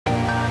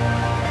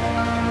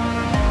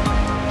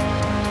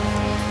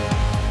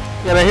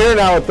And I'm here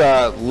now at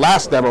the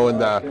last demo in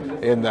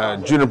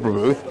the Juniper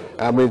booth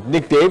with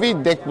Nick Davey.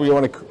 Nick, you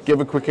want to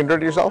give a quick intro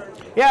to yourself?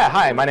 Yeah,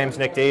 hi, my name's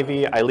Nick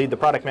Davey. I lead the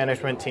product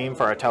management team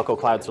for our Telco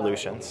Cloud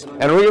solutions.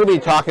 And we're going to be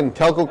talking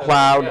Telco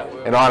Cloud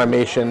and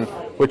automation,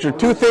 which are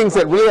two things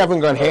that really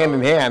haven't gone hand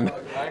in hand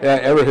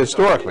ever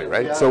historically,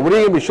 right? So what are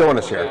you going to be showing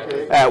us here?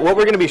 What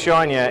we're going to be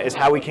showing you is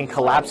how we can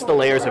collapse the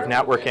layers of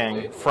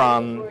networking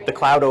from the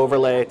cloud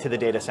overlay to the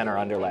data center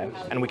underlay.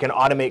 And we can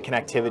automate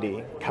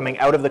connectivity coming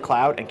out of the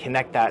cloud and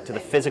connect that to the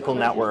physical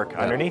network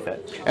underneath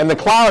it. And the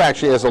cloud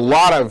actually has a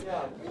lot of,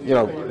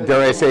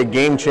 dare I say,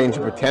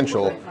 game-changing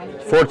potential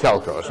for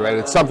telcos, right?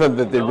 It's something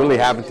that they really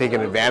haven't taken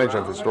advantage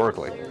of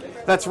historically.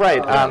 That's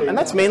right, and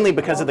that's mainly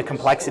because of the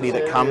complexity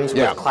that comes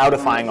with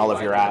cloudifying all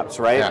of your apps,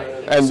 right? Yeah.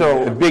 And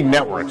so big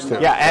networks too.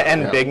 Yeah,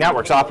 and big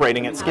networks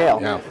operating at scale.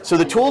 Yeah. So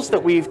the tools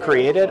that we've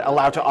created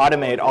allow to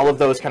automate all of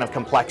those kind of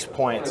complex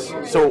points.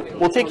 So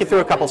we'll take you through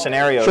a couple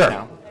scenarios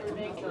now.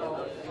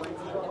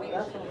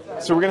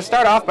 So we're going to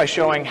start off by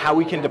showing how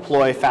we can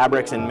deploy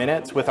fabrics in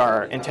minutes with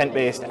our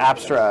intent-based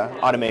Apstra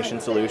automation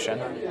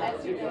solution.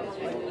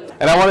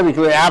 And I want to be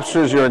clear,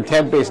 Apstra is your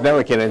intent-based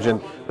networking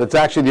engine that's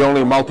actually the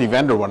only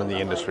multi-vendor one in the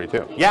industry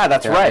too. Yeah,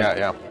 that's right.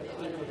 Yeah.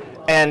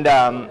 And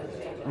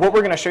what we're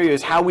going to show you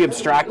is how we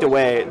abstract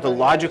away the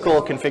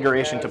logical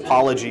configuration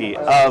topology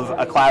of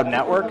a cloud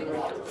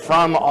network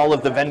from all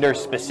of the vendor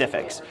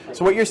specifics.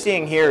 So what you're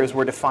seeing here is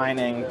we're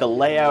defining the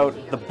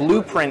layout, the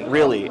blueprint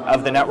really,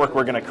 of the network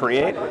we're going to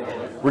create.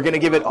 We're going to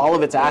give it all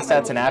of its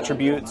assets and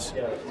attributes.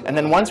 And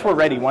then once we're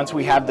ready, once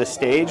we have this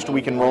staged,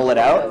 we can roll it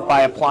out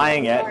by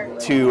applying it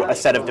to a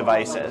set of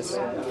devices.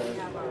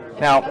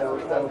 Now,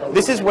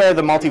 this is where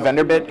the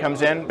multi-vendor bit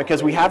comes in,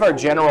 because we have our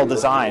general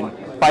design.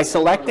 By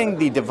selecting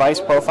the device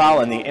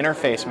profile and the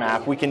interface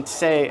map, we can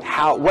say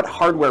what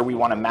hardware we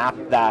want to map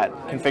that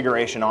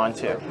configuration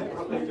onto.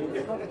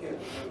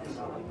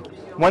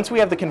 Once we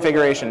have the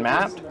configuration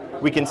mapped,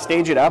 we can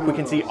stage it up. We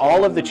can see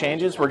all of the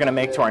changes we're going to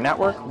make to our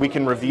network. We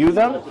can review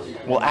them.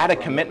 We'll add a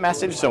commit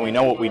message so we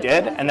know what we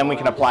did, and then we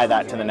can apply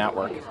that to the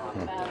network.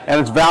 And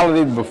it's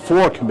validated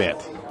before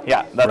commit.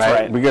 Yeah, that's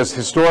right. Because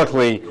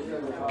historically,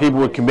 people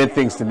would commit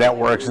things to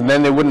networks, and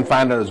then they wouldn't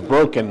find out it's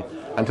broken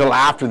until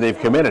after they've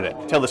committed it.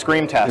 Until the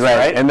screen test,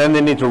 right? And then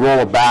they need to roll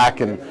it back,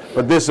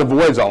 but this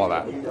avoids all of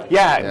that.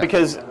 Yeah,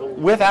 because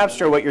with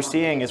Apstra, what you're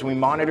seeing is we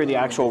monitor the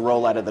actual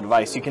rollout of the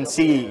device. You can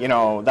see,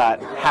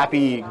 that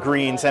happy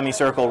green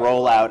semicircle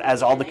rollout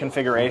as all the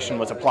configuration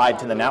was applied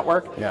to the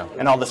network,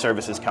 and all the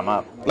services come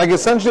up. Like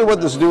essentially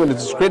what this is doing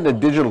is it's creating a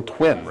digital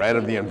twin, right,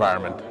 of the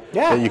environment.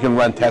 Yeah. That you can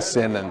run tests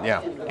in and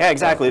Yeah,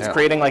 exactly. It's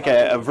creating like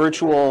a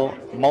virtual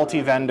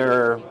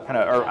multi-vendor,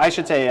 or I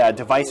should say a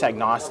device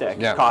agnostic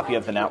copy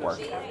of the network.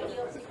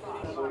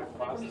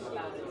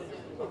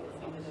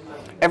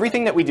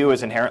 Everything that we do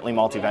is inherently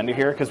multi-vendor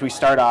here because we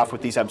start off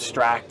with these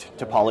abstract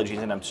topologies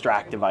and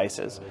abstract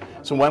devices.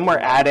 So when we're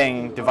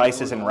adding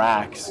devices and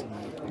racks,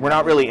 we're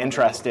not really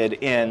interested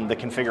in the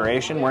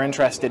configuration. We're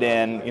interested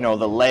in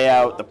the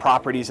layout, the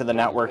properties of the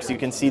network. So you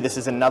can see this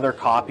is another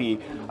copy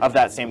of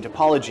that same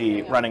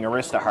topology running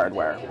Arista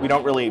hardware. We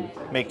don't really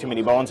make too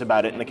many bones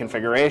about it in the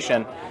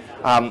configuration.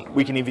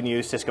 We can even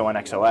use Cisco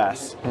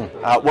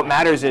NXOS. What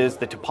matters is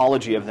the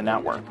topology of the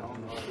network.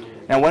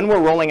 Now when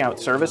we're rolling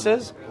out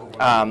services,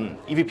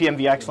 EVP and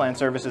VXLAN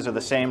services are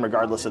the same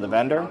regardless of the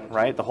vendor,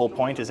 right? The whole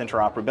point is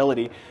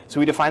interoperability. So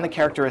we define the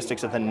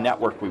characteristics of the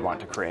network we want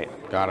to create.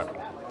 Got it.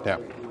 Yeah.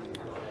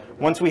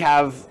 Once we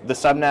have the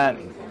subnet,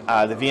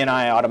 the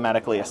VNI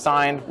automatically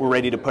assigned, we're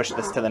ready to push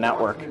this to the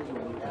network.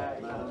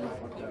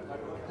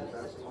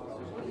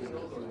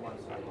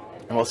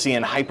 And we'll see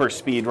in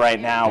hyperspeed right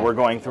now, we're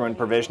going through and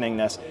provisioning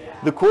this.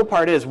 The cool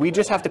part is we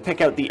just have to pick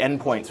out the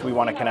endpoints we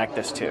want to connect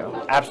this to.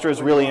 Apstra is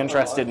really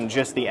interested in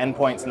just the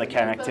endpoints and the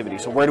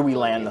connectivity. So where do we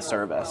land the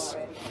service?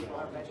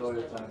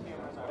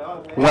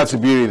 Well, that's the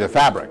beauty of the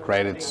fabric,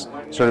 right? It's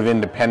sort of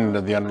independent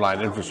of the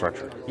underlying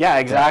infrastructure. Yeah,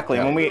 exactly.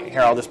 Yeah.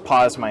 Here, I'll just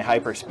pause my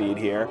hyperspeed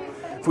here.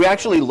 If we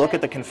actually look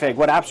at the config,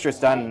 what Apstra's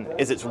done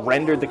is it's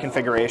rendered the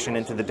configuration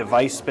into the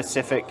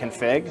device-specific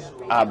config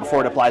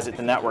before it applies it to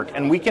the network,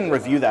 and we can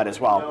review that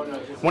as well.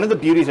 One of the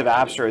beauties of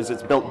Apstra is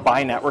it's built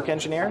by network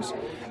engineers,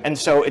 and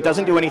so it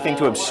doesn't do anything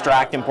to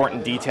abstract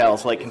important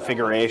details like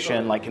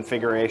configuration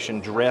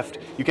drift.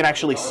 You can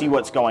actually see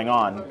what's going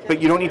on,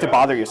 but you don't need to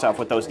bother yourself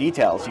with those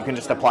details. You can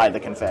just apply the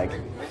config.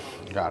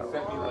 Got it.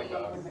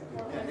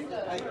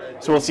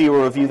 So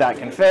we'll review that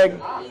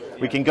config.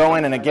 We can go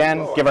in and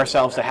again give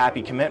ourselves a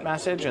happy commit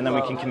message, and then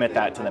we can commit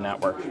that to the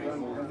network.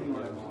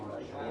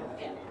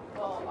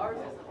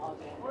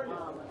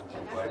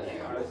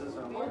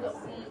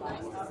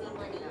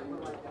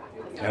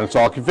 And it's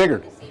all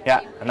configured.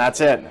 Yeah, and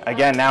that's it.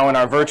 Again, now in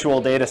our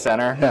virtual data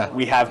center,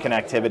 we have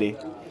connectivity.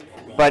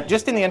 But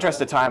just in the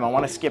interest of time, I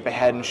want to skip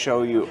ahead and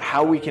show you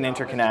how we can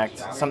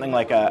interconnect something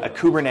like a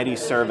Kubernetes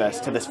service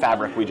to this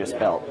fabric we just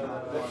built.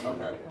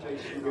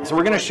 So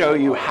we're going to show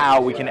you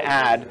how we can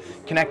add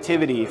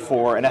connectivity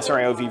for an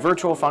SRIOV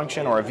virtual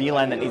function or a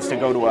VLAN that needs to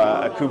go to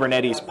a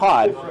Kubernetes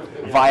pod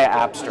via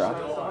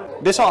Apstra.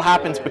 This all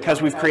happens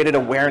because we've created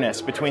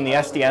awareness between the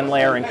SDN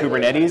layer in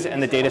Kubernetes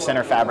and the data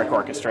center fabric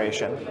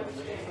orchestration.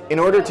 In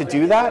order to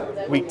do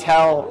that, we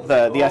tell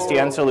the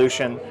SDN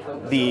solution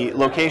the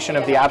location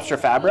of the Apstra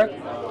fabric,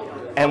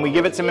 and we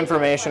give it some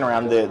information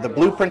around the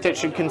blueprint it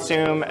should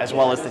consume, as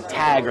well as the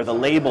tag or the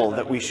label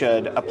that we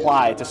should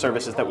apply to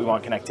services that we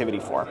want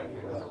connectivity for.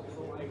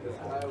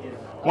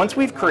 Once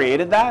we've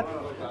created that,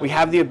 we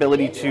have the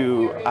ability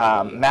to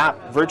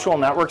map virtual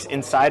networks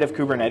inside of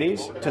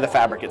Kubernetes to the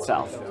fabric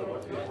itself.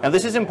 Now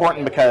this is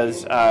important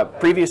because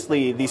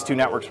previously these two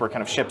networks were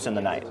kind of ships in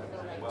the night.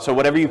 So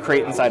whatever you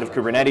create inside of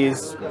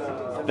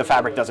Kubernetes, the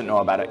fabric doesn't know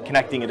about it.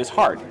 Connecting it is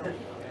hard.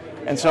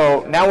 And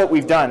so now what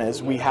we've done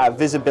is we have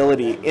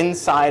visibility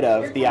inside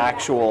of the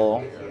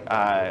actual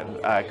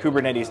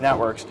Kubernetes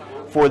networks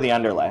for the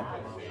underlay.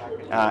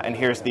 And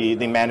here's the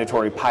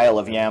mandatory pile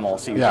of YAML,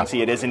 so you can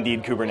see it is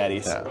indeed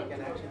Kubernetes. Yeah.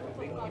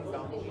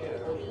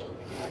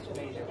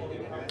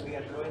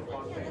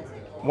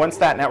 Once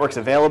that network's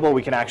available,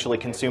 we can actually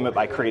consume it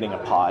by creating a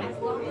pod.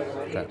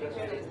 Okay.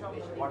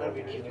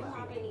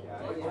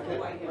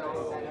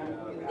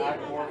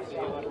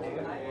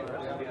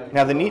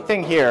 Now the neat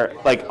thing here,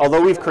 like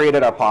although we've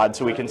created our pod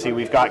so we can see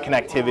we've got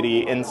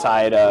connectivity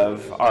inside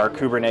of our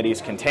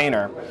Kubernetes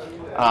container,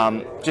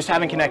 just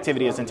having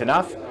connectivity isn't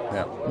enough.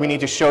 Yeah. We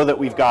need to show that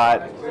we've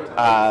got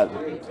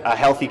a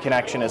healthy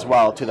connection as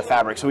well to the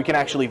fabric, so we can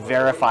actually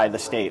verify the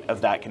state of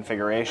that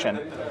configuration.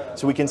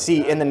 So we can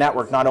see in the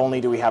network, not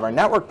only do we have our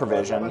network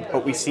provision,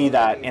 but we see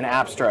that in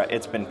Apstra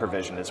it's been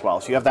provisioned as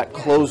well. So you have that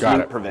closed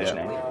loop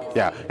provisioning.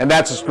 Yeah, and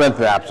that's the strength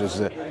of Apstra,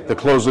 is the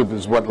closed loop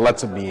is what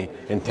lets it be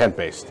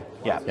intent-based.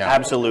 Yeah,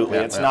 absolutely.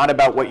 It's not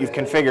about what you've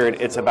configured,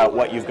 it's about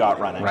what you've got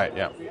running. Right,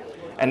 yeah.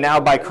 And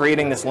now by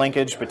creating this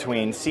linkage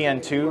between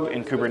CN2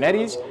 in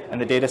Kubernetes and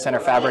the data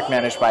center fabric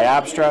managed by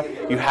Apstra,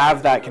 you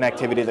have that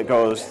connectivity that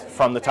goes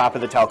from the top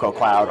of the telco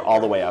cloud all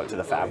the way out to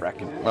the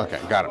fabric. Okay,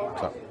 got it.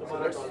 So.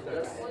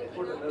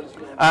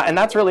 And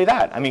that's really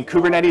that. I mean,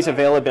 Kubernetes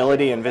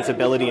availability and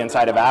visibility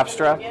inside of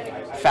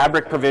Apstra,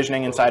 fabric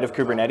provisioning inside of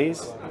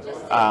Kubernetes.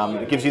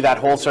 It gives you that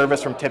whole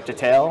service from tip to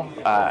tail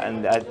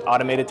and that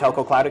automated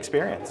telco cloud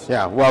experience.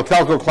 Yeah, well,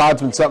 telco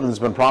cloud's been something that's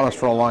been promised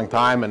for a long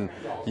time, and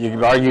you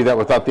could argue that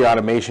without the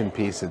automation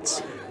piece,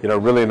 it's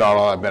really not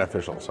all that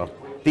beneficial. So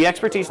the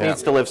expertise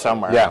needs to live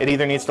somewhere. Yeah. It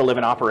either needs to live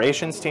in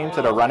operations teams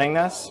that are running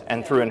this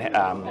and through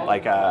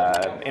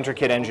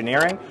intricate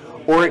engineering,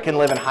 or it can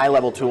live in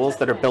high-level tools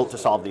that are built to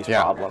solve these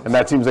problems. And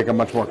that seems like a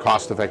much more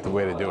cost-effective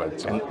way to do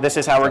it. So. And this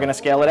is how we're going to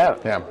scale it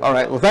out. Yeah. All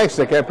right. Well, thanks,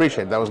 Nick. I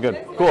appreciate it. That was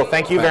good. Cool.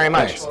 Thank you very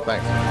much.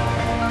 Thanks.